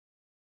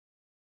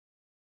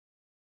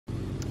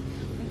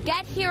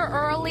get here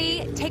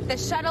early, take the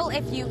shuttle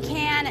if you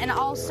can, and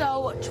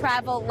also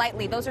travel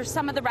lightly. Those are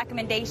some of the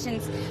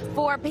recommendations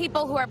for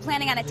people who are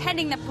planning on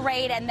attending the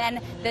parade and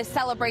then the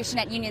celebration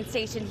at Union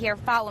Station here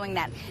following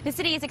that. The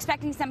city is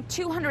expecting some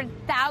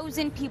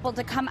 200,000 people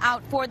to come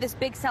out for this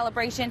big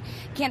celebration.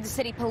 Kansas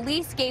City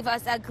Police gave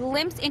us a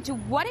glimpse into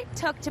what it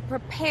took to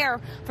prepare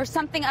for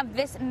something of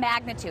this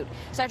magnitude.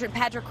 Sergeant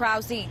Patrick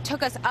Krause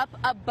took us up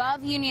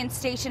above Union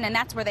Station, and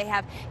that's where they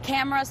have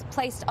cameras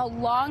placed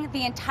along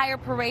the entire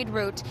parade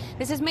route.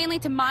 This is mainly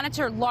to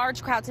monitor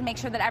large crowds and make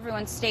sure that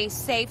everyone stays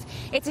safe.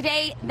 It's a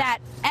day that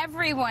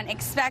everyone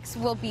expects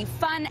will be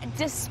fun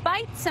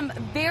despite some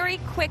very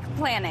quick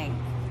planning.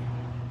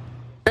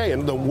 Hey,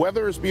 and the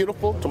weather is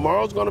beautiful.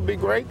 Tomorrow's going to be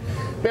great.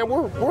 Man,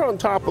 we're on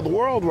top of the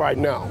world right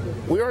now.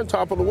 We are on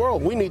top of the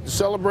world. We need to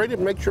celebrate it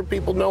and make sure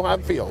people know how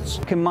it feels.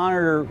 We can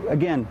monitor,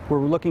 again,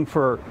 we're looking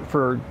for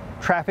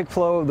traffic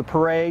flow of the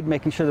parade,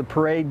 making sure the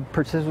parade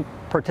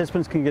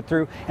participants can get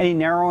through. Any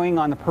narrowing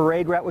on the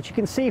parade route, which you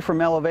can see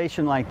from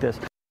elevation like this.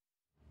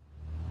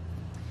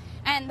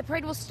 And the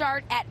parade will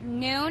start at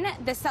noon.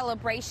 The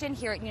celebration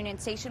here at Union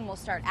Station will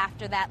start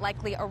after that,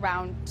 likely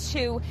around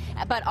 2.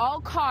 But all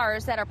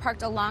cars that are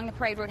parked along the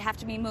parade route have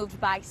to be moved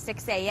by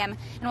 6 a.m.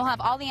 And we'll have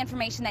all the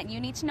information that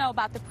you need to know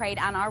about the parade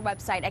on our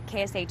website at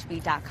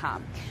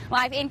kshb.com.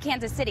 Live in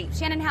Kansas City,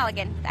 Shannon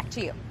Halligan, back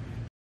to you.